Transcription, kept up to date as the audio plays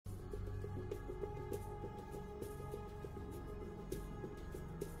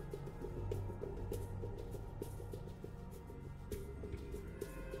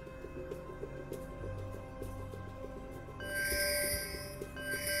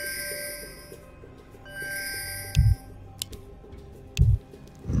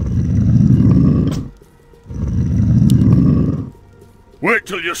Wait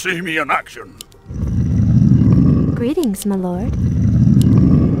till you see me in action. Greetings, my lord.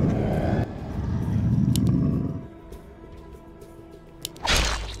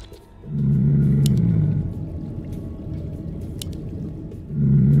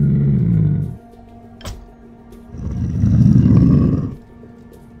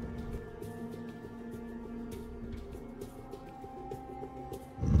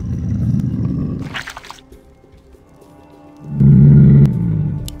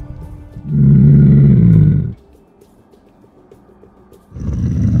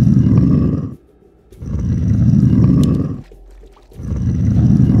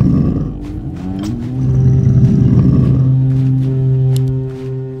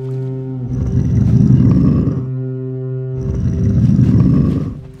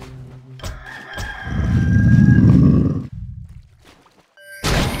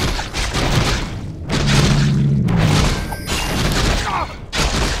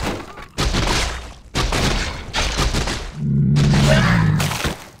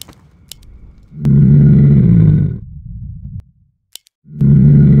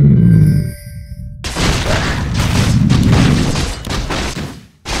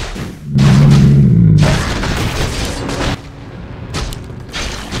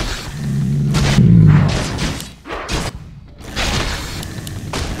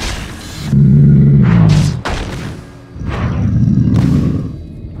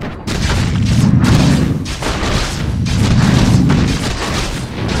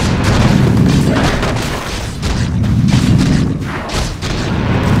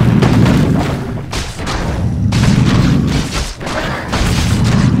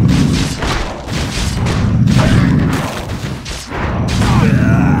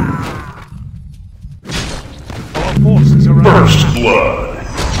 First blood.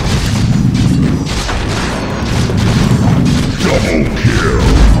 Double kill.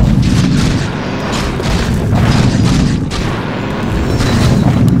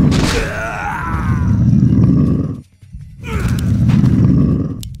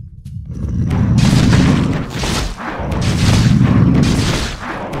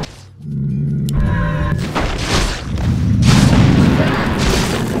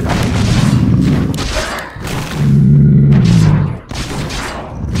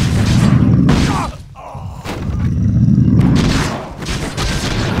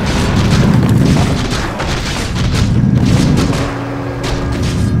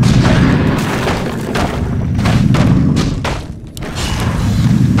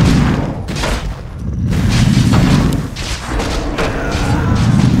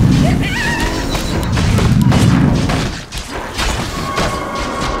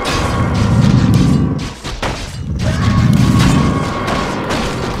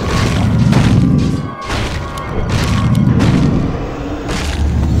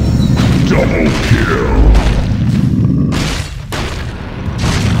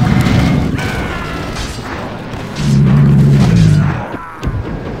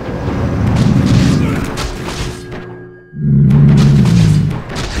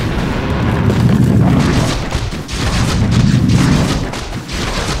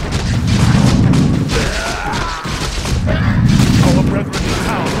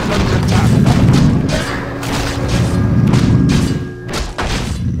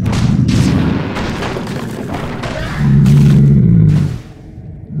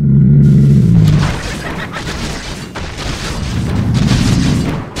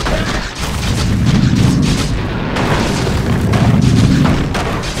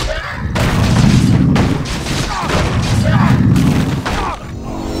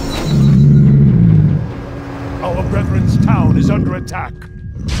 Attack.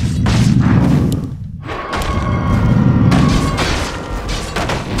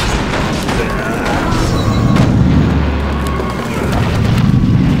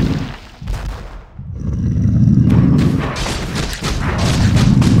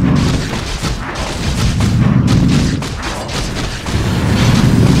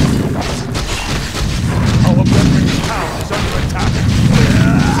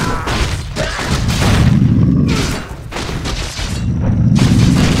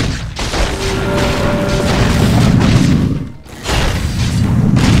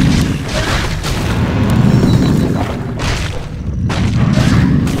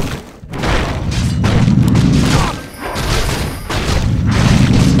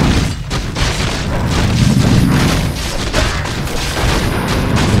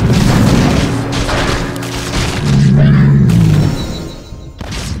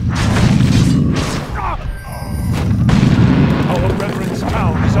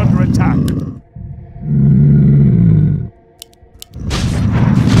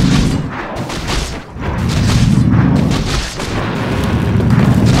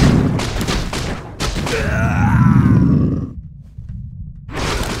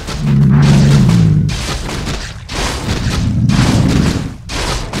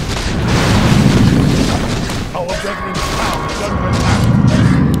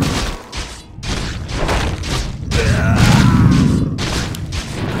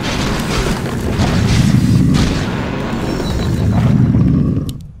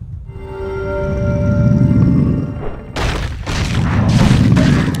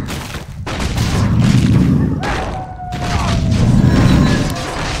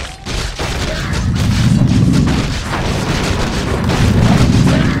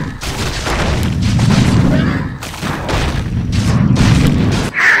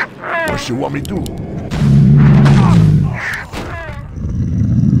 else you want me to do?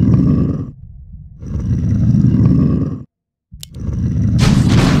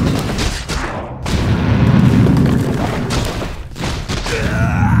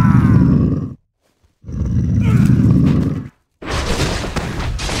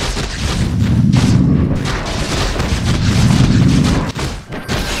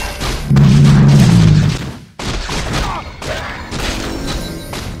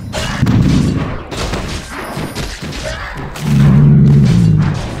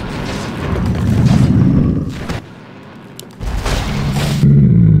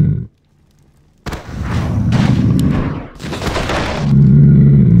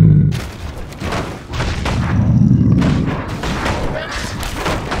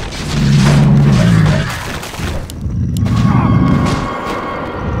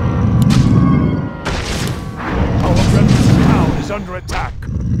 Under attack.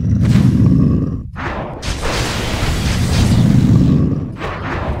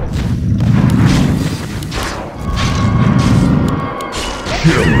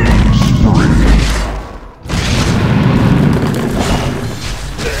 Killing spree.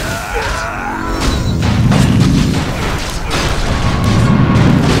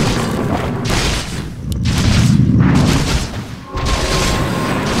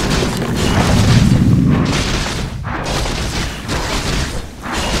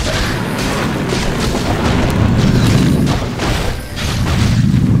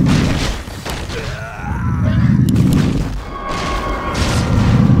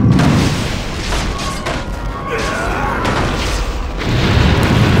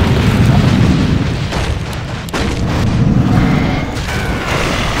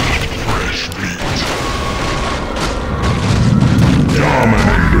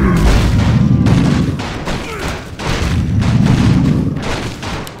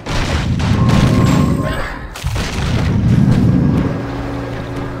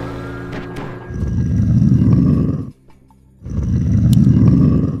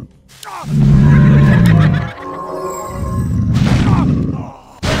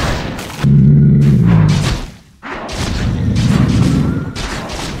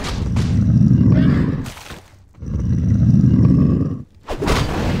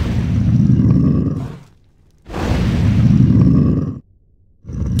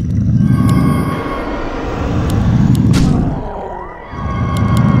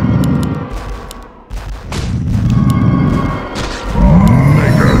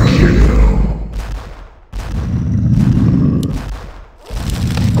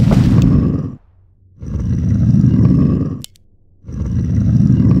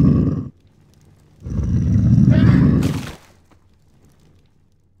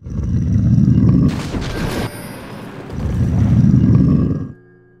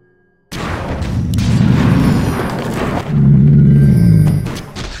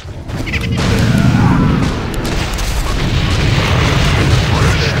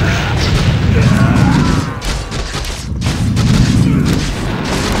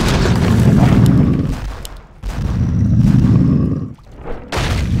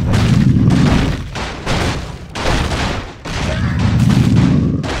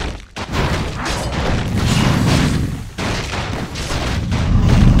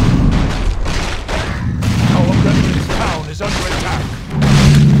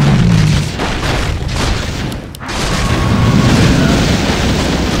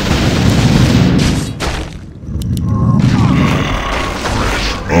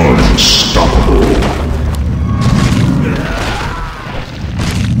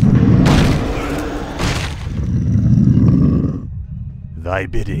 Thy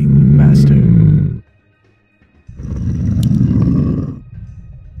bidding, Master.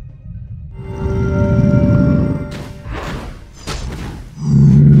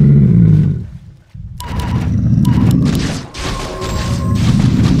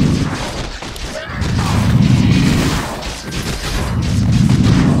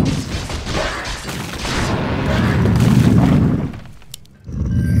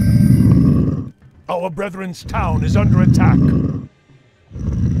 Our brethren's town is under attack.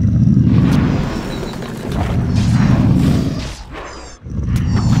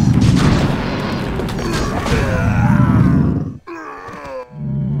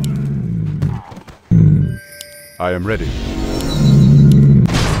 I am ready.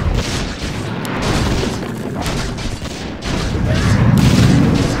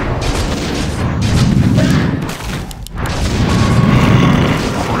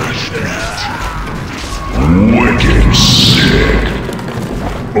 Wicked sick.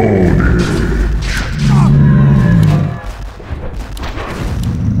 Own it.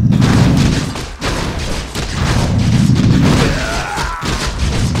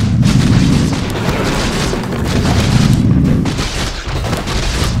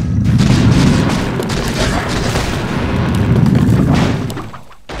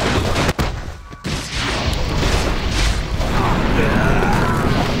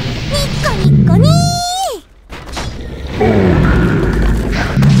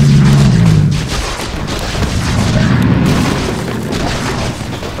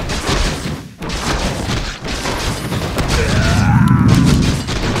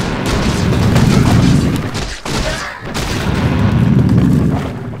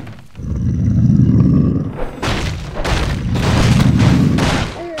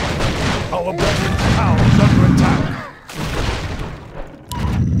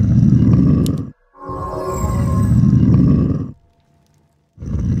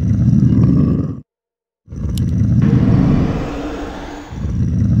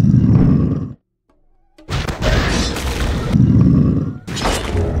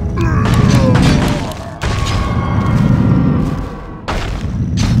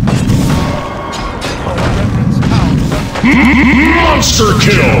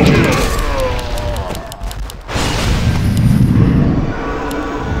 Monster kill!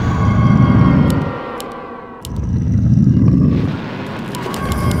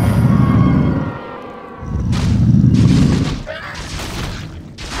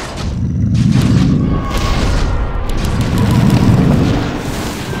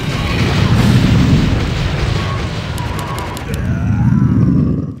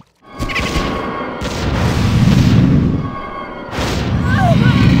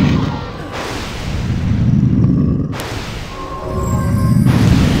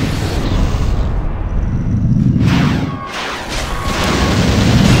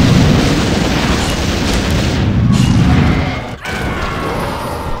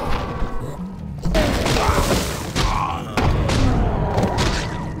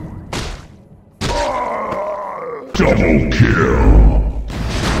 Double kill!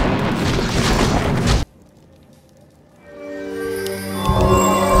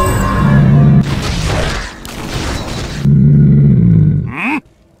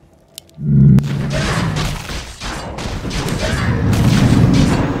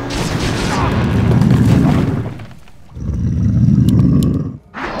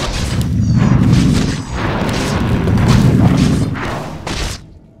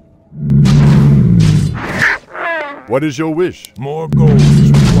 What is your wish? More gold is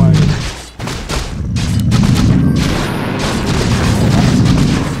required.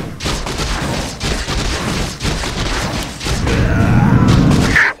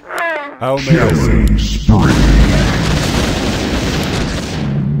 How may I Killing spree!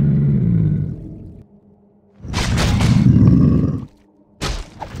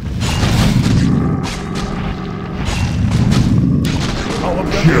 Our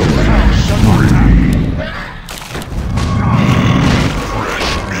brethren's Killing town is under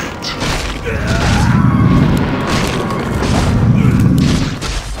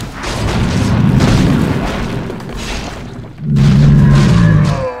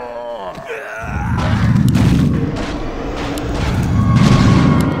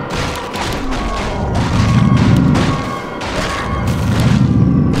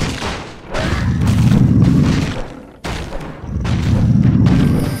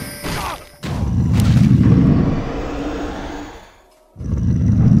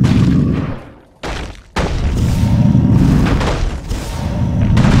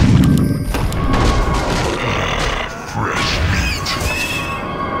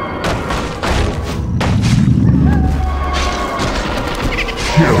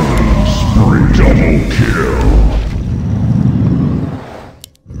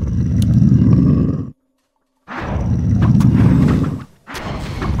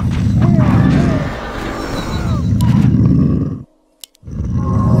spree!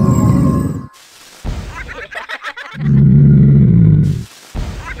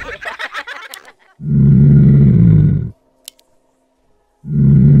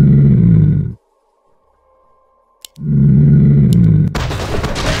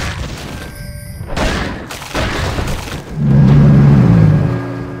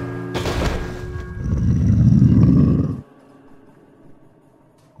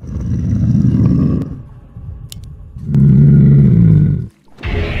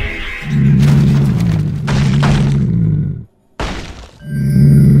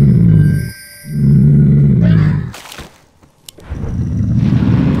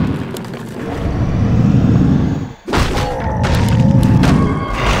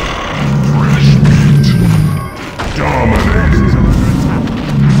 Double kill!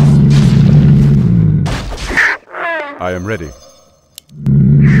 I am ready.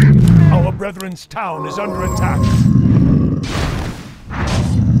 Our brethren's town is under attack.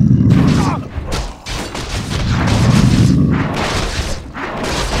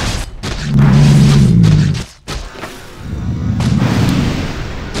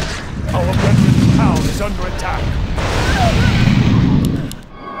 Our brethren's town is under attack.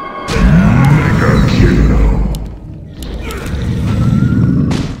 Mega kill!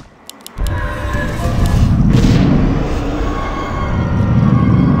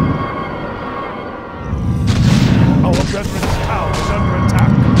 Our brethren's town is under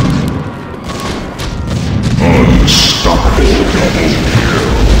attack. Unstoppable double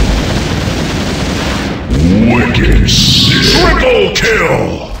kill! Wicked sick! Triple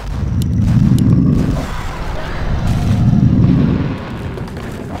kill!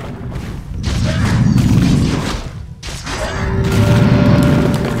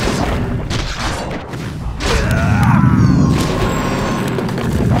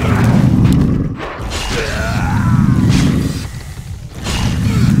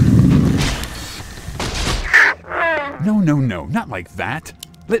 No, no, no, not like like that.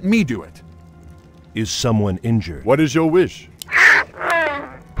 Let me do it. Is someone injured? What is your wish?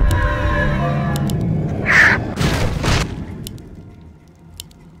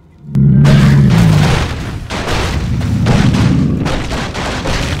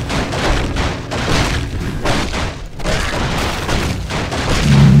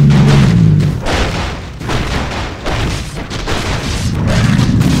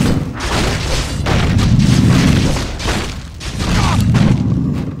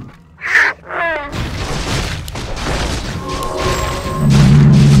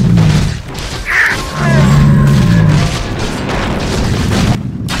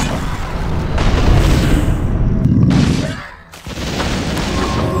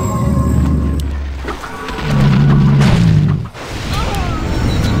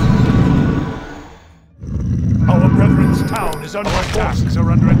 Our brethren's town is under attack. Forces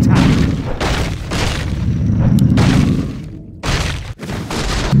are under attack.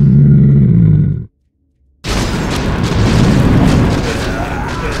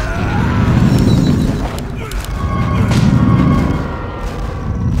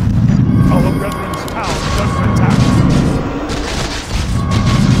 Our brethren's town is under attack.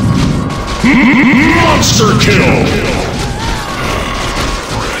 Monster kill!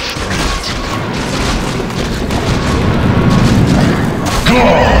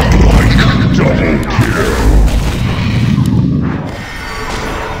 Godlike double kill!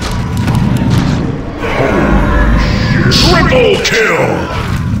 Holy shit! Triple kill!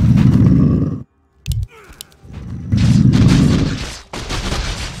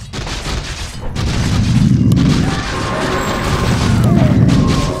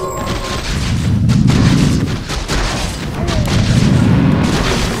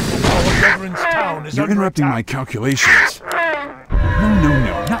 Our brethren's town is You're under interrupting my attack. calculations.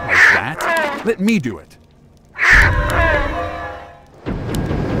 No, not like that. Let me do it.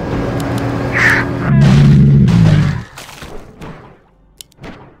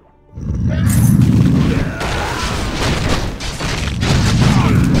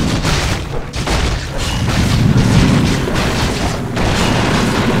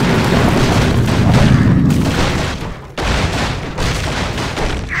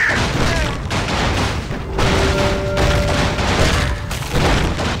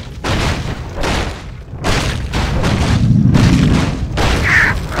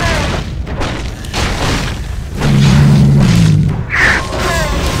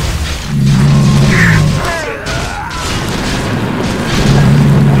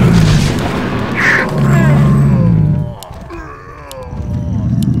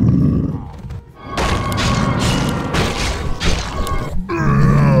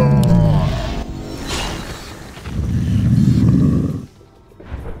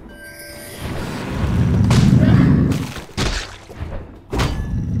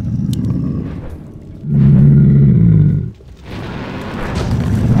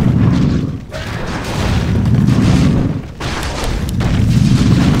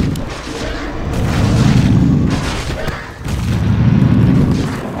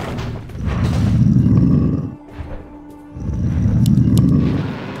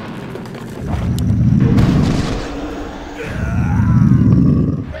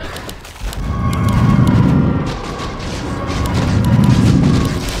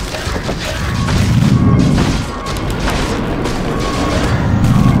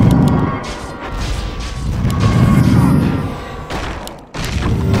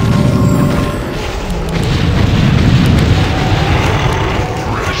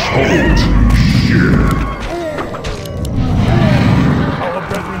 Holy shit! Our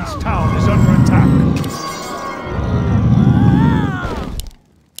brethren's town is under attack.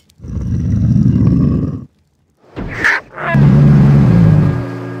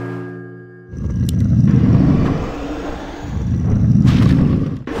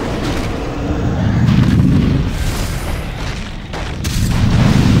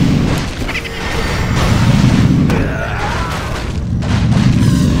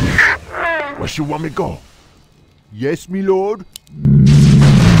 Where you want me go? Yes, me lord.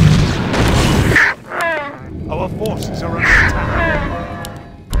 Our forces are under attack.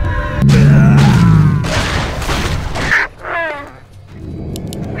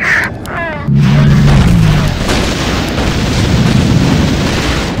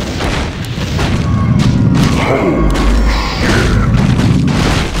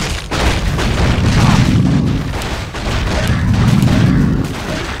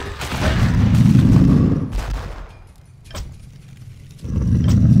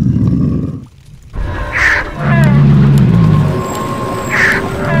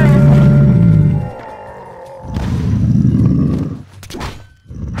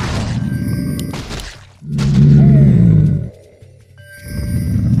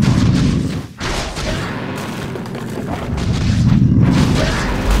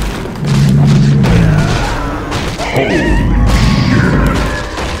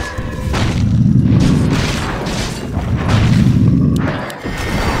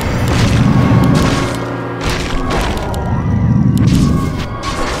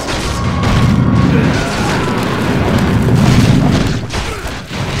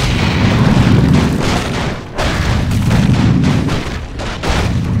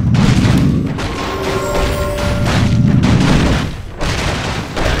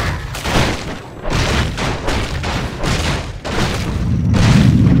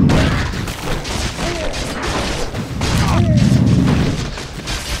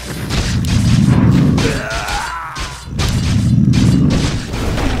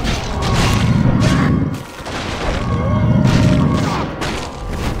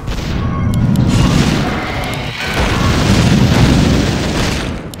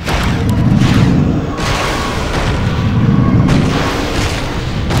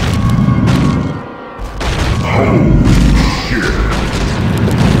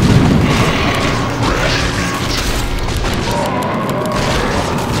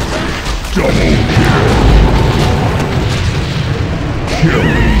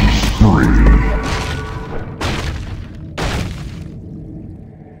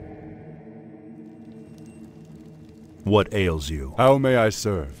 What ails you? How may I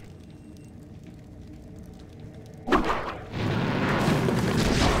serve?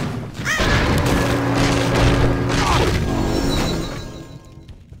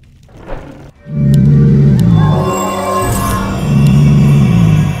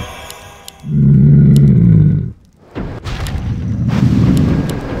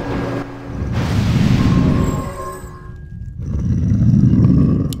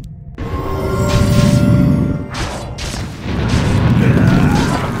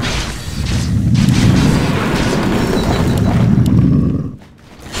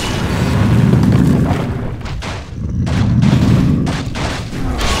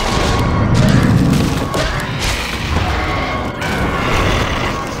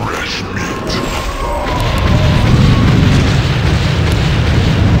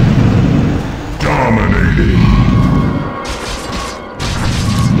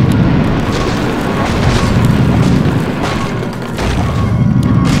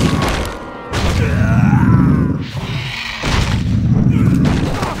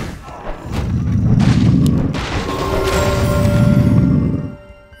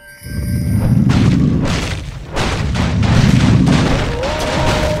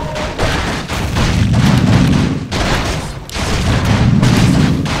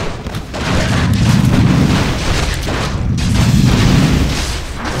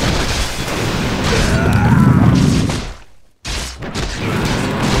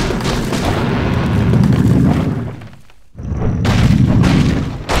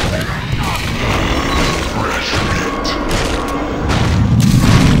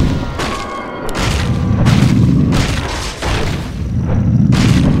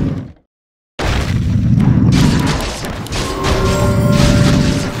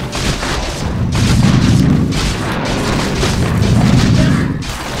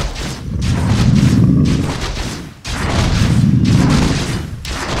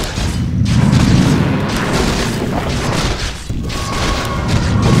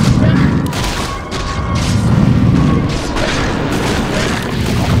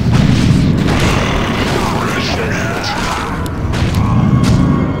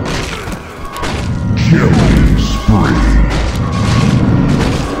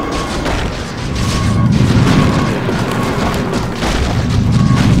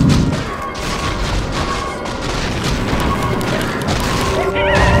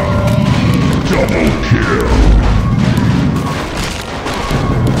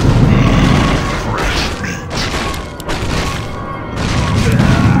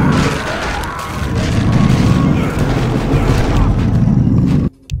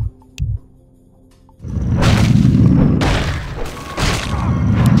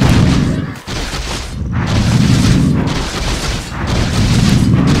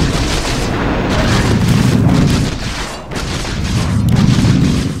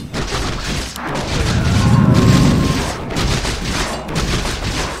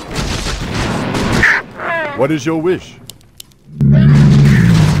 What is your wish?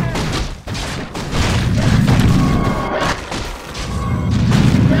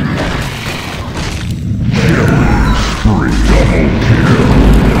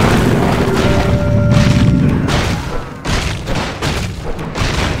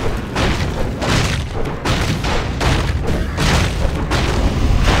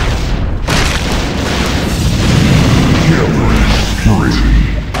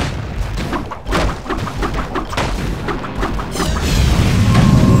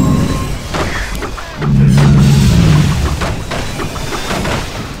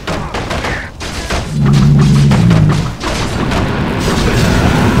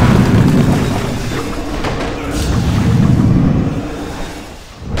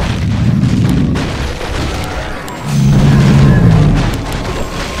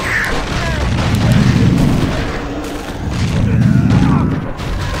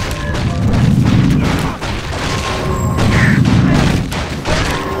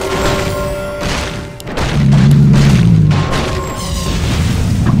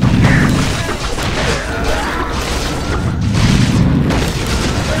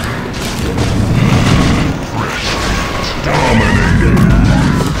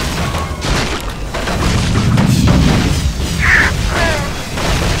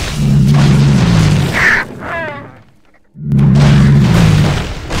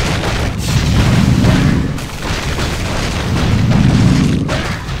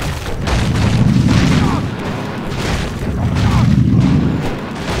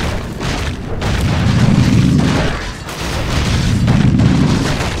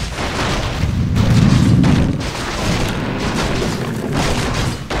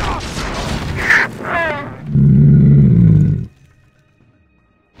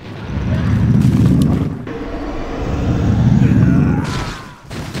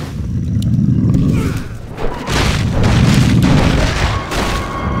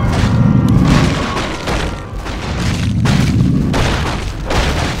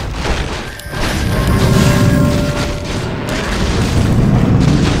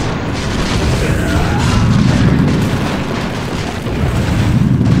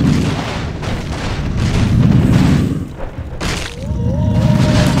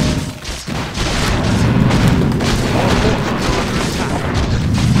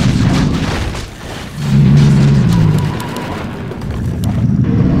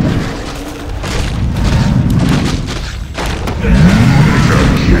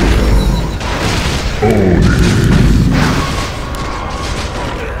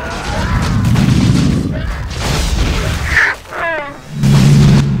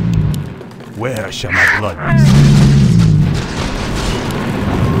 Where shall my blood be spilled?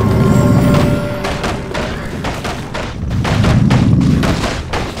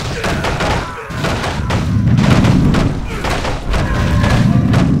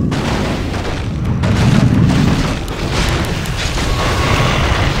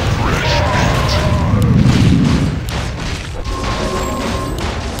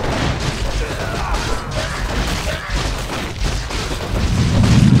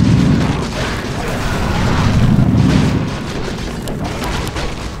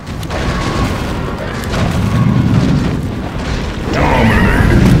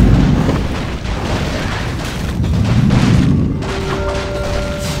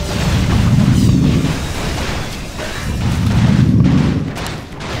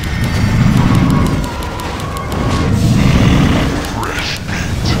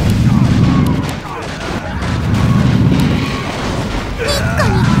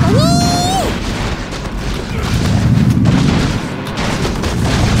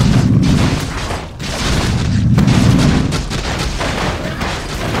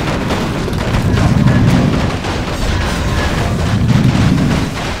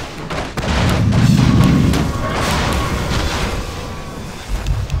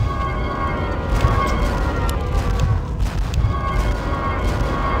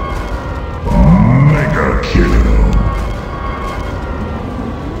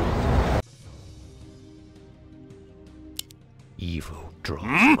 Evil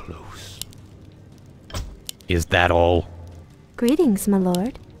draws close. Is that all? Greetings, my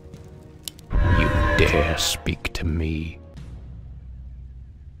lord. You dare speak to me?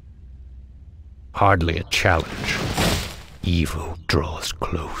 Hardly a challenge. Evil draws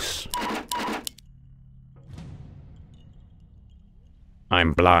close.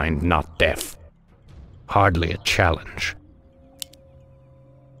 I'm blind, not deaf. Hardly a challenge.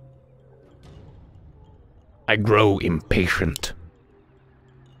 I grow impatient.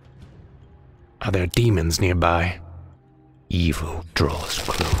 Are there demons nearby? Evil draws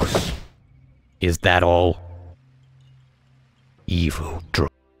close. Is that all? Evil draws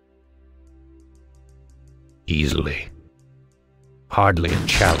easily. Hardly a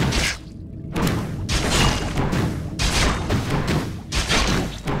challenge.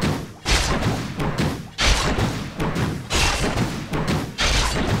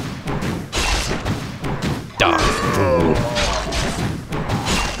 Die, fool.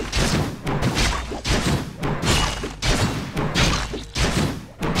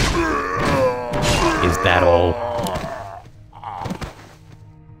 Is that all?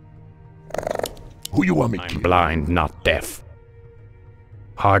 Who you want me to I'm kill? blind, not deaf.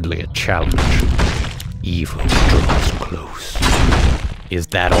 Hardly a challenge. Evil draws close. Is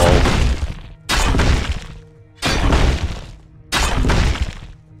that all?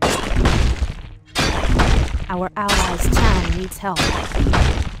 Our allies' town needs help.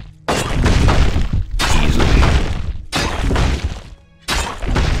 Easily.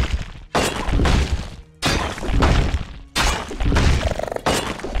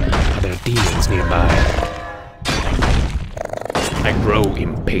 Are there demons nearby? I grow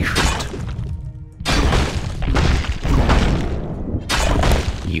impatient.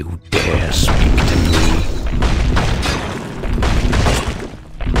 You dare speak to me?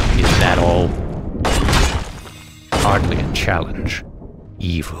 Is that all? Hardly a challenge.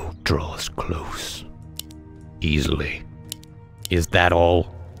 Evil draws close. Easily. Is that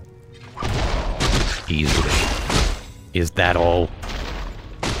all? Easily. Is that all?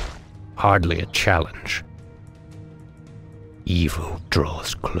 Hardly a challenge. Evil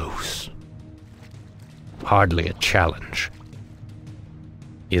draws close. Hardly a challenge.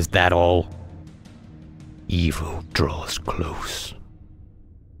 Is that all? Evil draws close.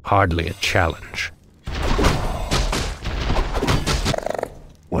 Hardly a challenge.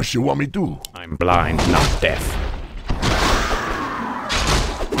 What you want me to do? I'm blind, not deaf.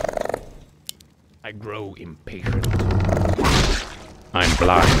 I grow impatient. I'm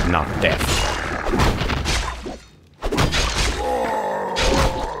blind, not deaf.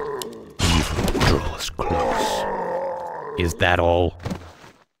 Evil draws close. Is that all?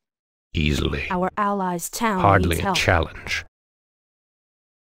 Easily. Our allies' town Hardly needs a help. challenge.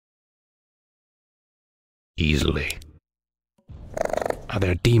 Easily. Are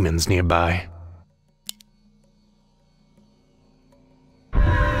there demons nearby?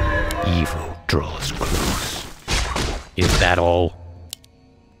 Evil draws close. Is that all?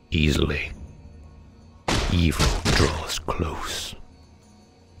 Easily. Evil draws close.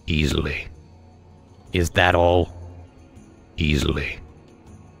 Easily. Is that all? Easily.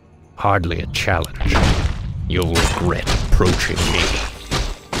 Hardly a challenge. You'll regret approaching me.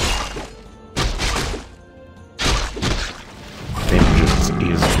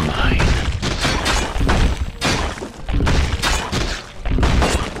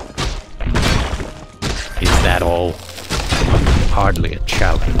 Hardly a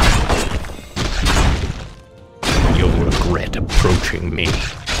challenge. You'll regret approaching me.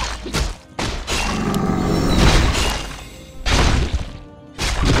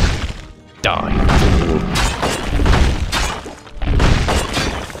 Die, fool.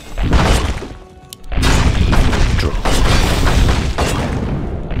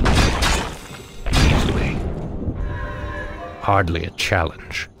 Easily. Hardly a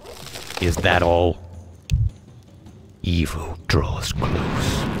challenge. Is that all? Evil draws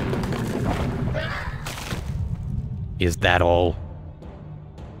close. Is that all?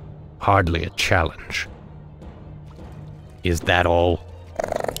 Hardly a challenge. Is that all?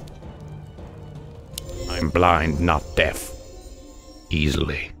 I'm blind, not deaf.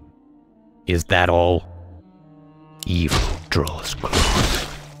 Easily. Is that all? Evil draws close.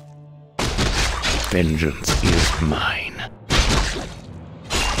 Vengeance is mine.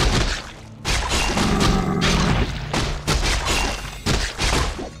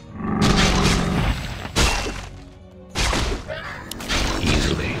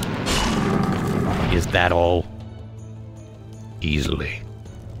 Easily. Is that all? Easily.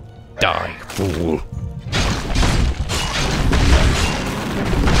 Die, fool.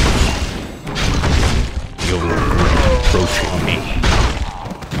 You'll regret approaching me.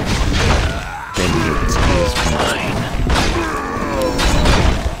 Vengeance is mine.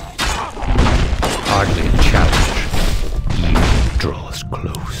 Hardly a challenge. Evil draws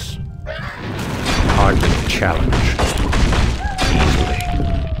close. Hardly a challenge. Easily.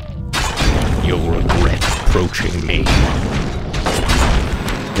 You'll regret approaching me.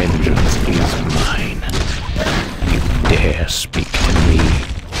 Vengeance is mine. You dare speak to me.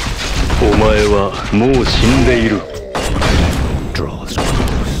 お前はもう死んでいる。 Draws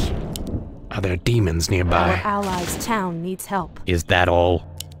close. Are there demons Our nearby? allies' town needs help. Is that all?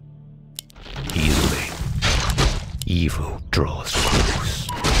 Easily. Evil draws close.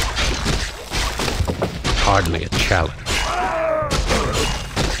 Hardly a challenge.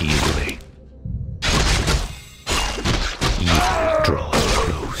 Easily. Evil draws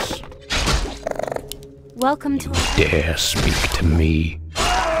close. Welcome to Dare speak to me.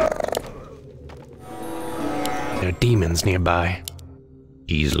 There are demons nearby.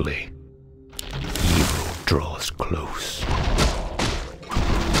 Easily. Evil draws close.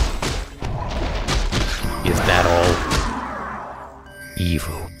 Is that all?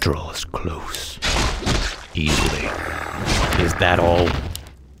 Evil draws close. Easily. Is that all?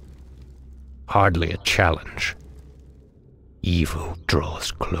 Hardly a challenge. Evil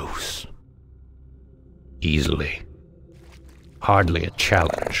draws close. Easily. Hardly a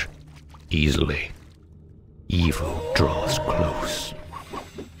challenge. Easily. Evil draws close.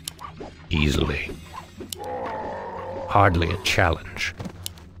 Easily. Hardly a challenge.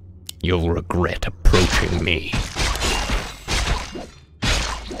 You'll regret approaching me.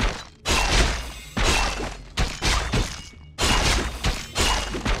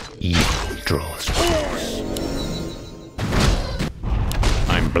 Evil draws close.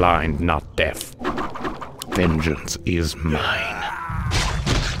 I'm blind, not deaf. Vengeance is mine.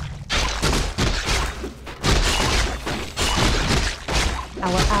 our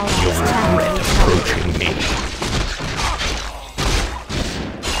allies' You'll town regret needs help. approaching me.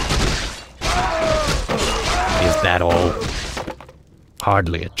 Is that all?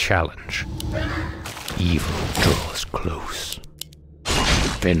 Hardly a challenge. Evil draws close.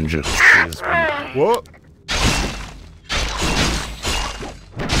 Vengeance is mine. What?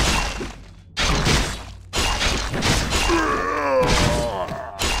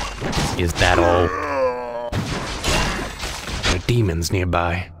 Is that all? There are demons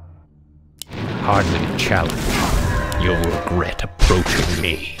nearby. Hardly a challenge. You'll regret approaching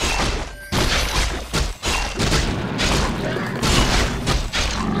me.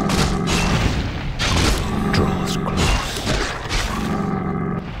 Evil draws close.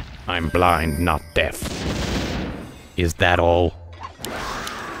 I'm blind, not deaf. Is that all?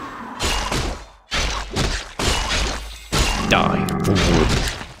 Die, fool.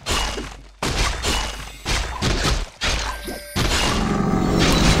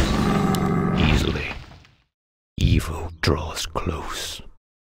 Easily. Evil draws close.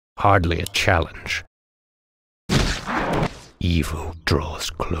 Hardly a challenge. Evil draws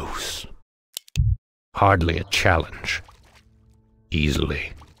close. Hardly a challenge.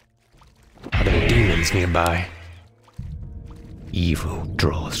 Easily. Are there demons nearby? Evil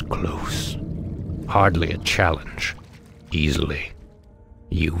draws close. Hardly a challenge. Easily.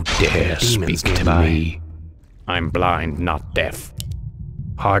 You dare speak to me. I'm blind, not deaf.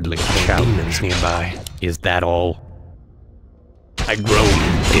 Hardly a challenge. Demons nearby. Is that all? I groan.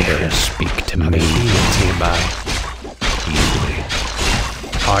 Dare speak to me. Demons nearby. Easily.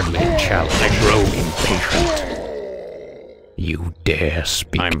 Hardly a challenge. I grow impatient. You dare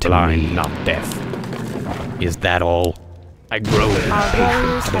speak to me? I'm blind, not deaf. Is that all? I grow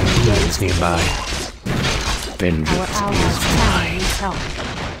impatient. There are demons nearby. Vengeance is mine.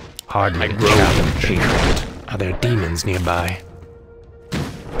 Hardly a grow impatient. Are there demons nearby?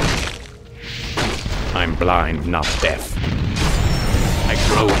 I'm blind, not deaf. I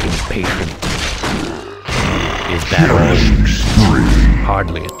grow impatient. Is that all?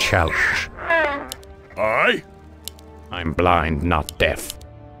 Hardly a challenge. Aye? I'm blind, not deaf.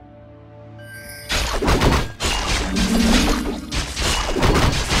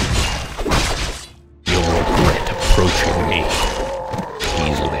 You'll regret approaching me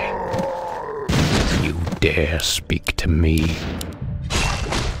easily. You dare speak to me?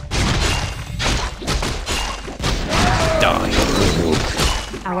 Die, fool.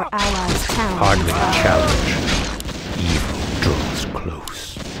 Our allies' town. Hardly a challenge. Evil draws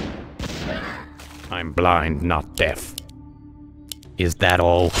close. I'm blind, not deaf. Is that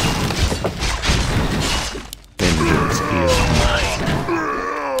all? Vengeance is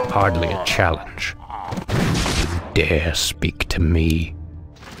mine. Hardly a challenge. You dare speak to me?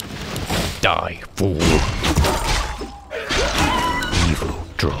 Die, fool. Evil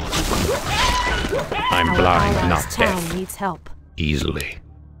draws close. I'm blind, not deaf. Town needs help. Easily.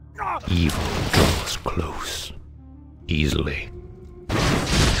 Evil draws close. Easily.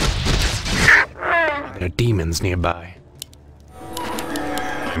 Are there demons nearby?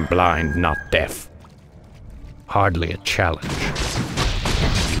 I'm blind, not deaf. Hardly a challenge.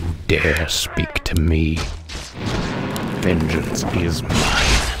 You dare speak to me? Vengeance is mine.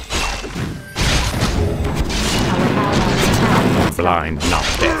 I'm blind, not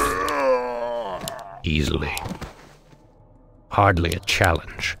deaf. Easily. Hardly a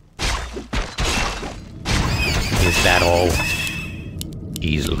challenge. Is that all?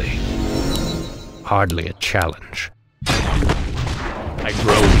 Easily. Hardly a challenge. I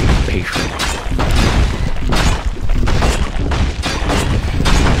grow impatient.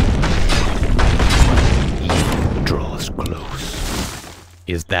 Evil draws close.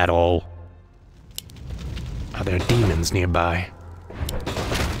 Is that all? Are there demons nearby?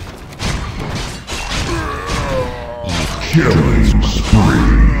 Killing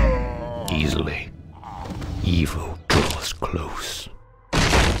spree. Easily. Evil draws close.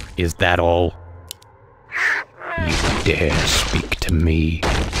 Is that all? You dare speak to me?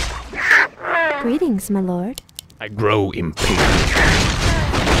 Greetings, my lord. I grow impatient.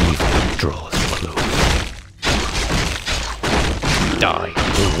 Evil draws close. Die,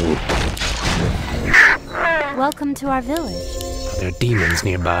 fool. Welcome to our village. Are there demons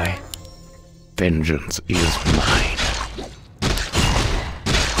nearby? Vengeance is mine.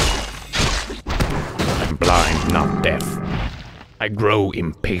 I'm blind, not deaf. I grow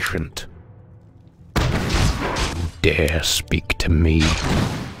impatient. You dare speak to me?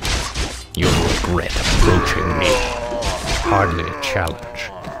 You'll regret approaching me. Hardly a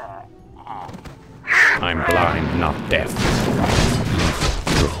challenge. I'm blind, not deaf. Evil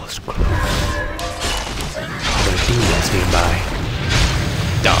draws close. Are there demons nearby?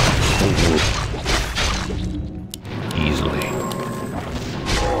 Die, fool. Easily.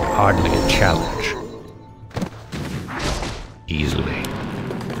 Hardly a challenge. Easily.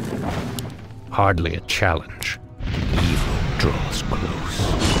 Hardly a challenge. Evil draws close.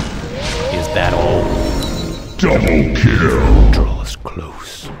 Is that all? Double kill. Evil draws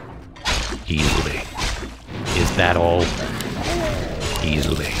close. Easily. Is that all?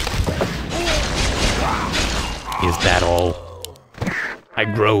 Easily. Is that all? I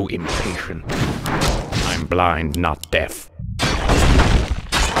grow impatient. I'm blind, not deaf.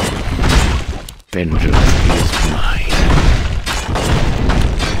 Vengeance is mine.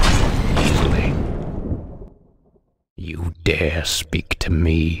 Easily. You dare speak to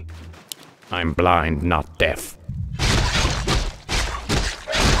me? I'm blind, not deaf.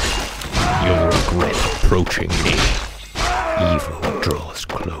 You'll regret approaching me. Evil draws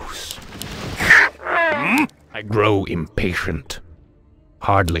close. I grow impatient.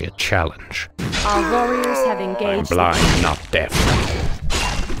 Hardly a challenge. Our warriors have I'm engaged. blind, not deaf.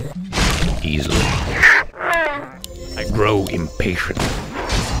 Easily. I grow impatient.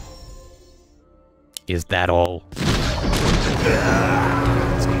 Is that all?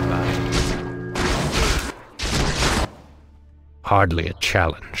 Hardly a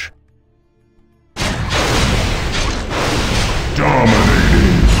challenge.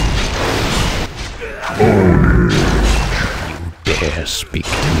 Dominating. Own it. You dare speak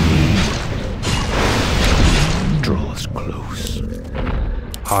to me? Draws close.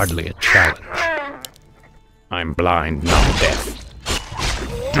 Hardly a challenge. I'm blind, not deaf.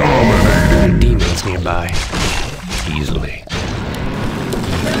 nearby. Easily.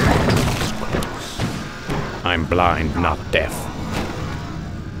 I'm blind, not deaf.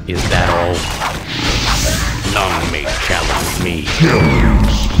 Is that all? None may challenge me.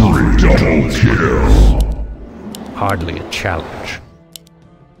 Double kill. Hardly a challenge.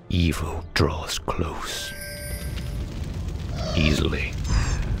 Evil draws close. Easily.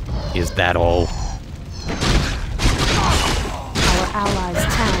 Is that all? Our allies'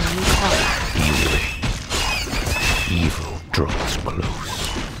 town needs help. Easily. Evil draws close.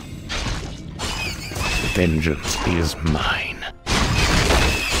 Vengeance is mine.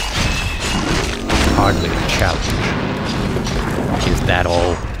 Hardly a challenge. Is that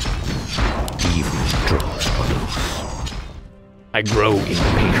all? Evil draws close. I grow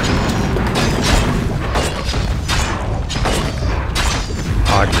impatient.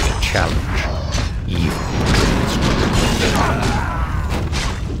 Hardly a challenge. Evil draws close.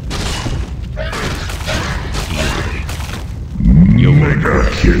 Easily. You're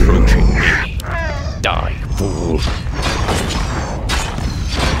approaching me. Die, fool.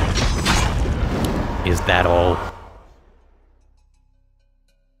 Is that all?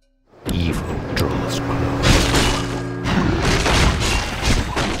 Evil draws close.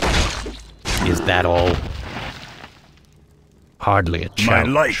 Is that all? Hardly a challenge.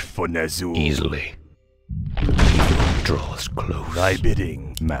 My life for Nezu. Easily. Evil draws close. Thy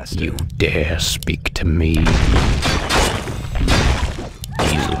bidding, master. You dare speak to me?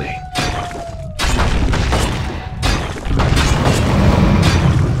 Easily.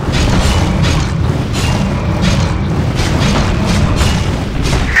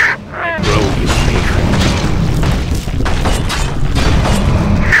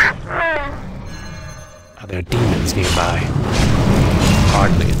 There are demons nearby.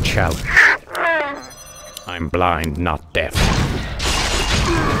 Hardly a challenge. I'm blind, not deaf.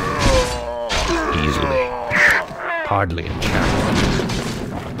 Easily. Hardly a challenge.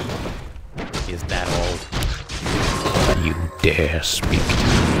 Is that all? You dare speak to me?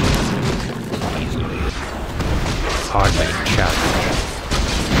 Easily. Hardly a challenge.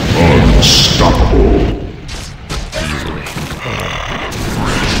 Unstoppable. Easily.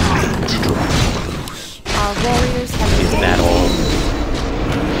 Our warriors have Is that all?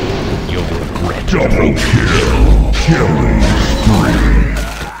 You'll regret. Double kill. Killing spree.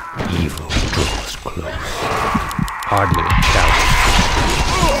 Evil draws close. Hardly a challenge.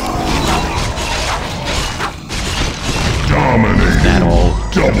 Dominating. Is that all?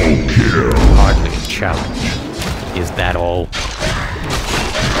 Double kill. Hardly a challenge. Is that all?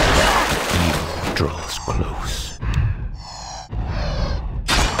 Evil draws close.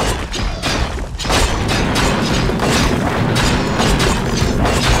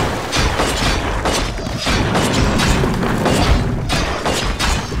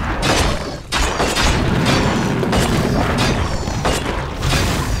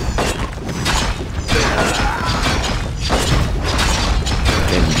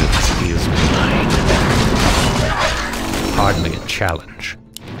 Hardly a challenge.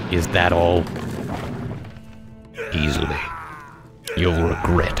 Is that all? Easily. You'll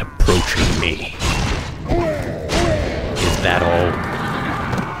regret approaching me. Is that all?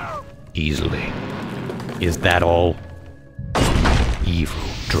 Easily. Is that all? Evil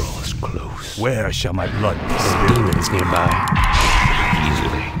draws close. Where shall my blood be There are spilled? demons nearby.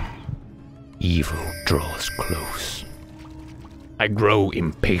 Easily. Evil draws close. I grow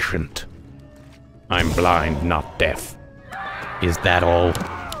impatient. I'm blind, not deaf. Is that all?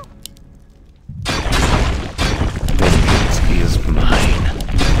 Vengeance is mine.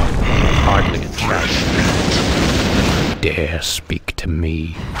 Hardly a challenge. Dare speak to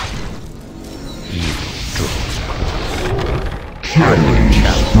me? Evil draws close. Killing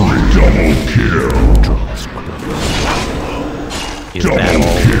spree. Double kill. Draws close. Is that Double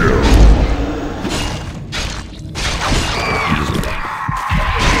all? kill. Easily.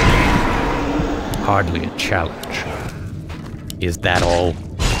 Hardly a challenge. Is that all?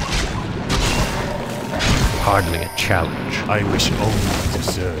 Hardly a challenge. I wish only to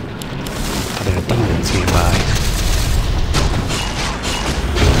serve. There are demons nearby.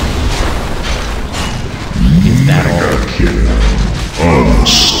 Is that all? Kill.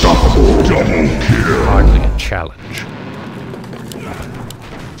 Unstoppable. Double kill. Hardly a challenge.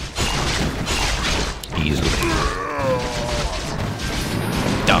 Easily.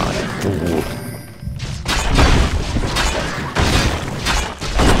 Die, fool.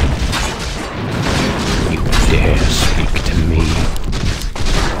 You dare speak to me?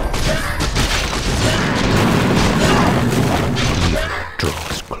 Evil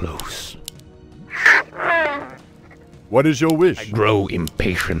draws close. What is your wish? I grow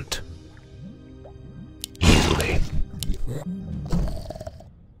impatient.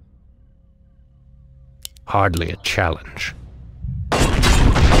 Hardly a challenge.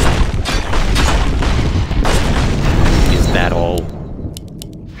 Is that all?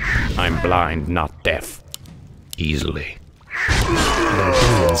 I'm blind, not deaf. Easily. There are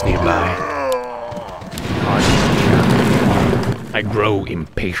demons nearby. Hardly a challenge. I grow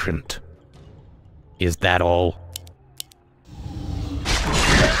impatient. Is that all?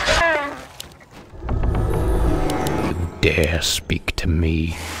 You dare speak to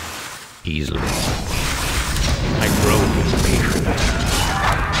me easily. I grow impatient.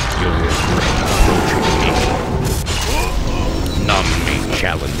 Your regret approaching me. None may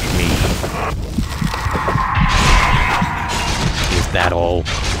challenge me. Is that all?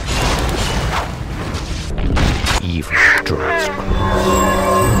 Evil draws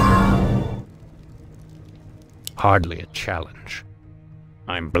close. Hardly a challenge.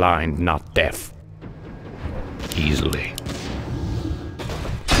 I'm blind, not deaf. Easily.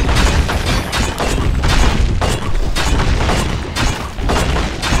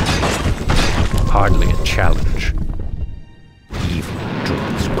 Hardly a challenge. Evil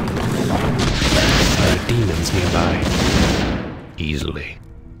draws close. There are demons nearby. Easily.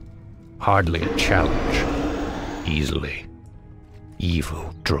 Hardly a challenge. Easily.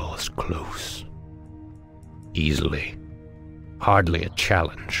 Evil draws close. Easily. Hardly a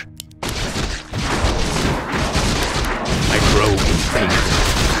challenge. I grow impatient.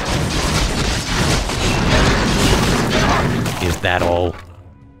 Is that all?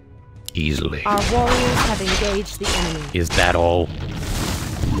 Easily. Our warriors have engaged the enemy. Is that all?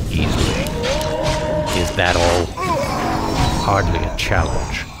 Easily. Is that all? Hardly a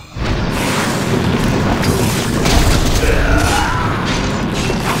challenge.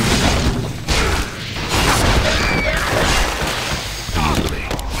 Easily.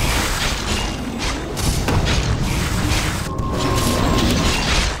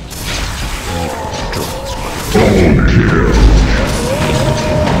 Double kill.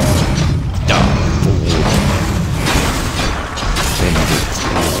 Dumb fool. Vengeance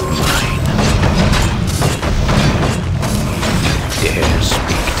is mine. Dare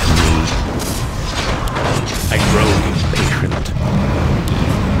speak to me. I grow impatient.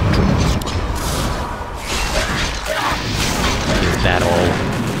 Draws close. Is that all?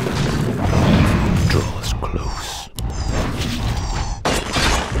 Draws close.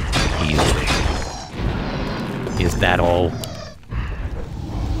 Easily. Is that all?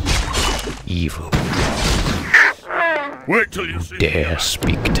 Evil. Wait till you see. Dare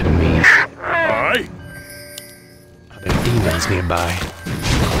speak to me. Aye. Are there demons nearby?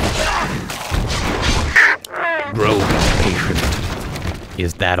 Grow impatient.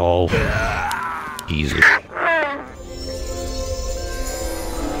 Is that all? Easily.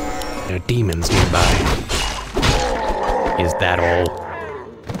 There are demons nearby. Is that all?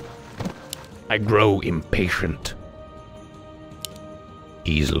 I grow impatient.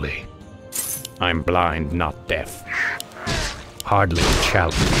 Easily. I'm blind, not deaf. Hardly a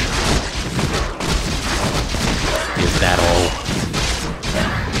challenge. Is that all?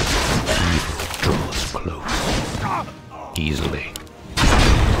 Evil draws close. Easily.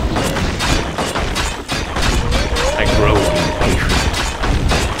 I grow impatient.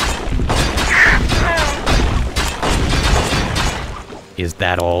 Is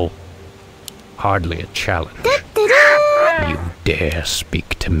that all? Hardly a challenge. You dare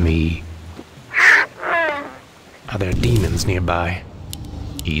speak to me. Are there demons nearby?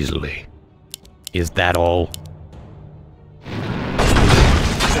 Easily. Is that all?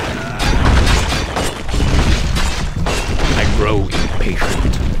 I grow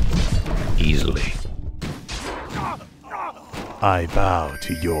impatient. Easily. I bow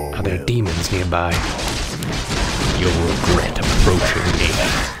to your Are there will. demons nearby? You'll regret approaching me.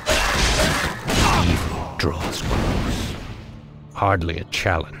 Evil draws close. Hardly a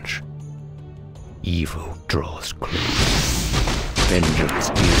challenge. Evil draws close. Vengeance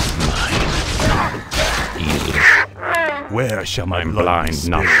is mine. Easily. Where shall my I'm blood be blind,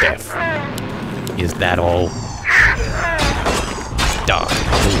 not spilled? deaf. Is that all? Die,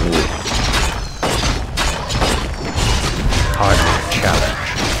 fool. Hardly a challenge.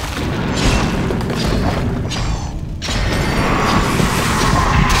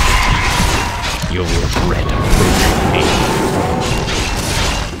 You'll regret approaching me.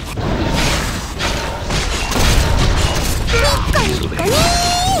 Easily.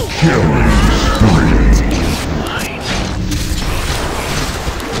 Killing spree. Mine.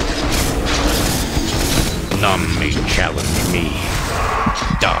 None may challenge me.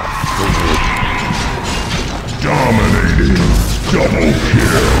 Die, fool. Dominating. Double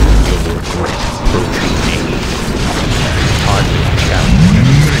kill. You'll regret approaching me. Hardly a challenge.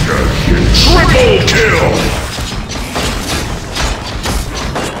 Mega kill. Triple kill.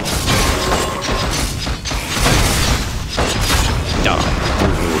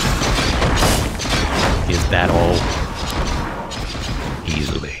 that all?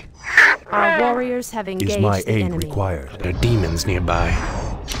 Easily. Our warriors have engaged Is my the aid enemy. required? There are demons nearby.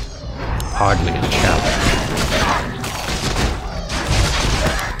 Hardly a challenge.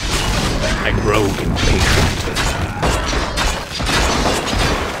 I grow impatient.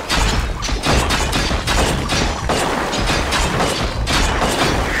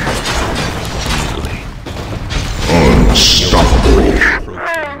 Unstoppable.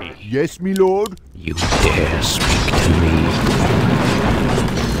 Approaching me. Yes, my lord. You dare speak to me?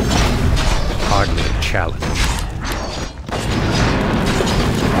 Hardly a challenge.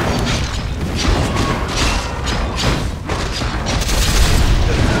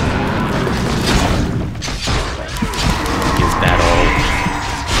 Is that all?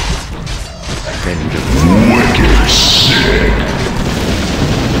 Vengeance. Wicked sick.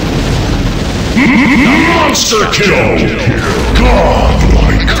 Monster kill.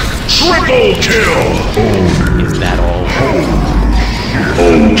 Godlike. Triple kill. Is that all?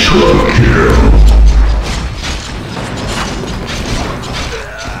 Ultra kill.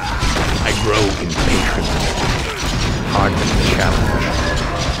 I grow impatient. Hardly a challenge.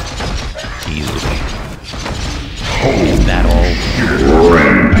 Easily. Is that all?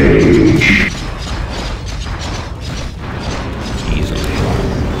 Rampage.